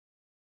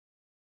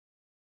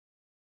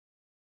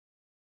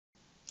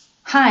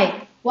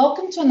Hi,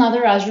 welcome to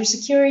another Azure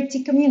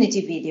Security Community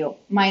video.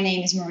 My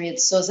name is Maria de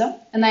Sousa,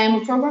 and I am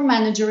a Program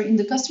Manager in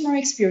the Customer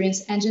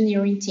Experience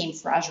Engineering team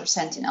for Azure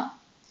Sentinel.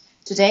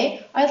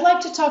 Today, I'd like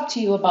to talk to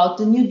you about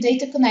the new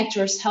Data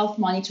Connectors Health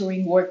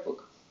Monitoring Workbook,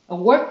 a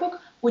workbook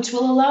which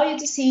will allow you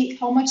to see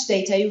how much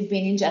data you've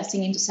been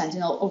ingesting into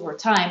Sentinel over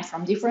time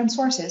from different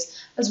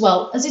sources, as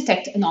well as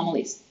detect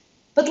anomalies.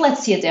 But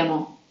let's see a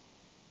demo.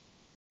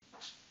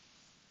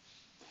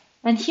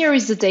 And here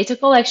is the Data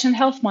Collection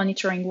Health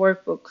Monitoring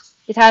Workbook.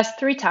 It has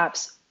 3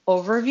 tabs: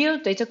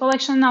 Overview, Data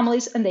Collection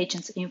Anomalies, and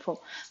Agents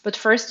Info. But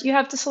first, you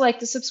have to select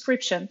the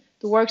subscription,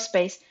 the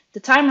workspace, the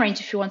time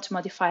range if you want to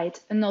modify it,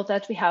 and note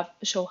that we have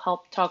a Show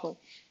Help toggle.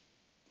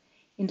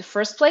 In the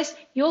first place,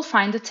 you will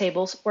find the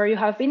tables where you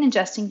have been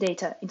ingesting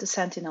data into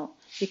Sentinel.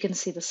 You can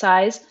see the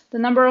size, the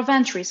number of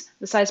entries,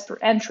 the size per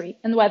entry,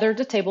 and whether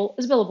the table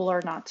is billable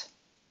or not.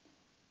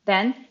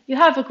 Then you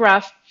have a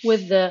graph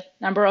with the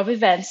number of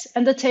events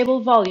and the table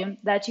volume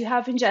that you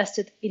have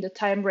ingested in the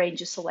time range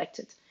you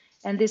selected.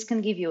 And this can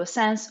give you a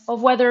sense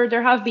of whether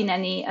there have been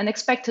any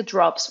unexpected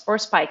drops or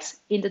spikes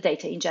in the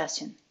data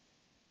ingestion.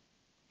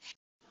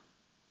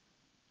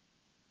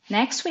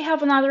 Next, we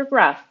have another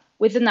graph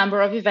with the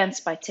number of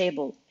events by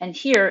table. And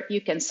here you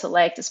can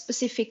select a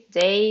specific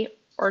day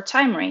or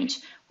time range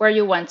where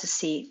you want to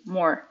see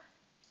more.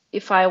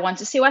 If I want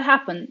to see what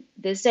happened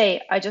this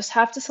day, I just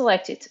have to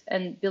select it,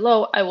 and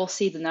below I will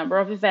see the number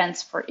of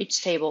events for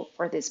each table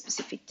for this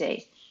specific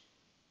day.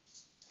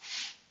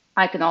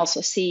 I can also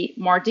see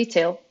more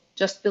detail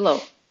just below.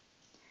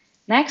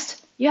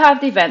 Next, you have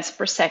the events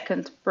per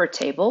second per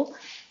table,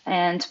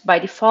 and by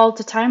default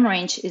the time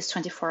range is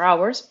 24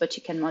 hours, but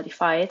you can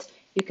modify it.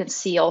 You can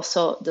see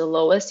also the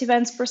lowest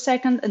events per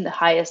second and the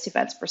highest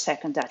events per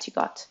second that you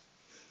got.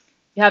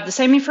 You have the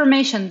same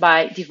information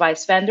by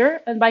device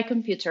vendor and by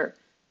computer,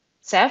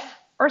 CEF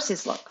or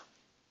syslog.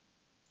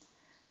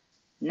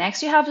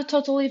 Next, you have the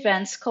total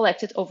events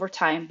collected over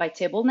time by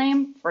table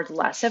name for the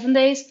last 7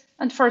 days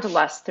and for the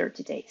last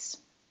 30 days.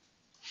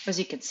 As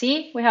you can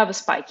see, we have a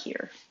spike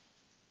here.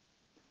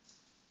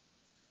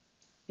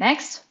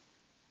 Next,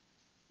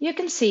 you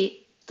can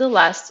see the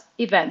last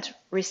event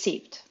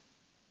received,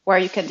 where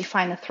you can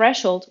define a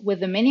threshold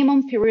with the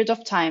minimum period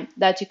of time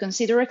that you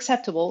consider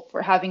acceptable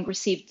for having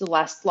received the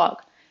last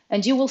log,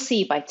 and you will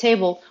see by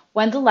table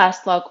when the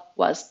last log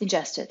was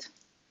ingested.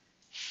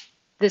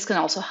 This can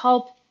also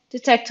help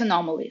detect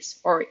anomalies,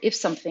 or if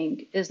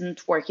something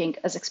isn't working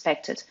as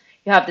expected.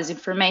 You have this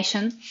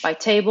information by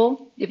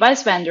table,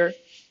 device vendor,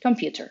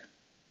 computer.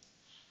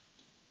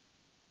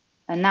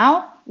 And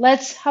now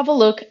let's have a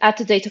look at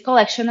the Data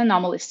Collection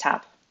Anomalies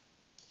tab.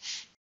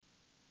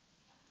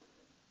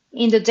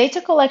 In the Data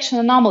Collection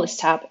Anomalies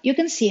tab, you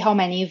can see how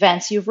many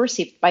events you've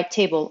received by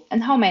table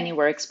and how many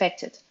were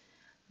expected.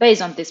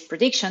 Based on this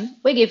prediction,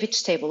 we give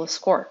each table a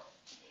score.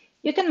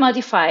 You can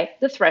modify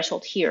the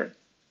threshold here.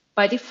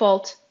 By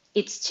default,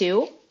 it's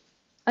 2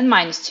 and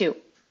 -2.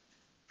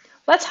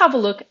 Let's have a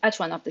look at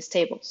one of these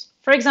tables.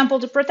 For example,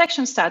 the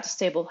protection status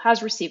table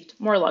has received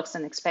more logs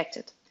than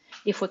expected.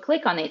 If we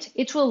click on it,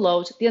 it will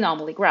load the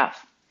anomaly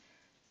graph.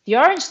 The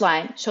orange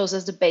line shows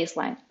us the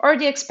baseline or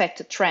the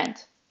expected trend.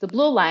 The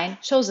blue line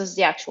shows us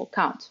the actual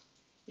count.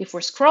 If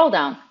we scroll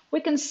down, we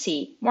can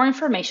see more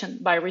information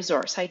by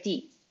resource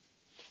ID.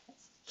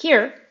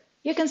 Here,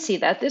 you can see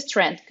that this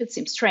trend could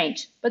seem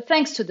strange, but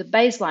thanks to the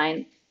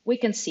baseline, we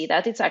can see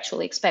that it's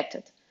actually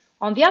expected.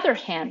 On the other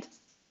hand,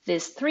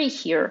 these 3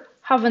 here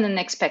have an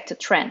unexpected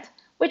trend,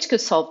 which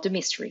could solve the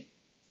mystery.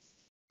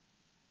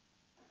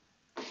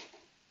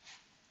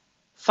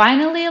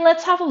 Finally,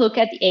 let's have a look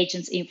at the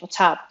Agents Info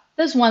tab.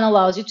 This one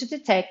allows you to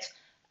detect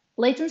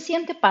latency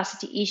and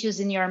capacity issues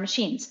in your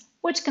machines,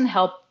 which can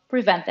help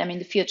prevent them in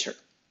the future.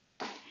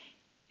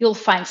 You'll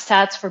find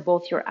stats for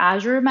both your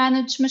Azure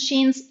managed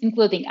machines,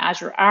 including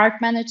Azure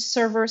Arc managed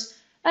servers,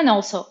 and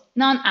also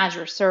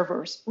non-Azure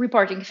servers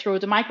reporting through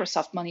the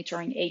Microsoft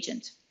Monitoring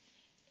Agent.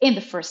 In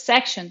the first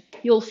section,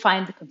 you'll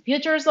find the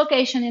computer's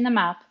location in a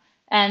map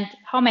and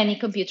how many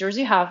computers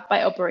you have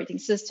by operating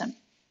system.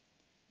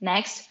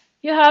 Next,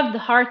 you have the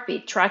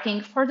heartbeat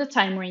tracking for the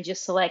time range you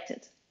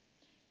selected.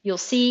 You'll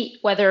see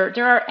whether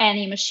there are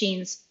any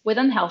machines with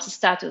unhealthy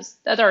status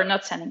that are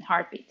not sending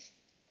heartbeat.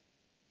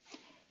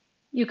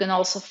 You can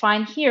also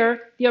find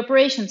here the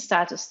operation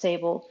status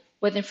table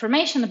with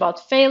information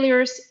about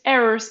failures,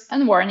 errors,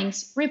 and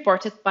warnings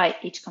reported by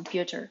each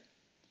computer.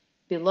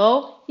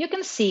 Below, you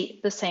can see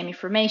the same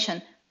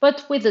information,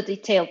 but with a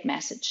detailed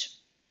message.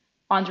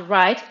 On the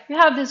right, you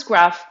have this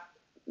graph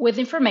with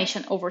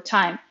information over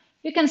time.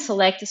 You can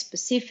select a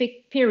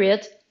specific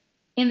period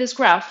in this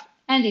graph,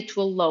 and it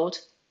will load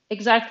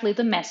exactly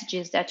the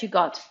messages that you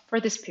got for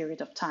this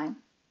period of time.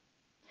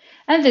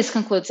 And this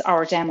concludes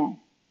our demo.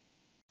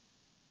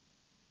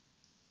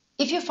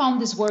 If you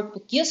found this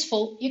workbook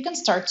useful, you can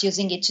start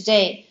using it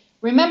today.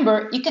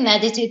 Remember, you can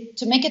edit it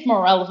to make it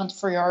more relevant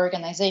for your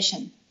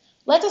organization.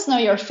 Let us know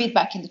your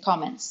feedback in the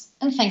comments,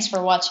 and thanks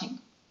for watching.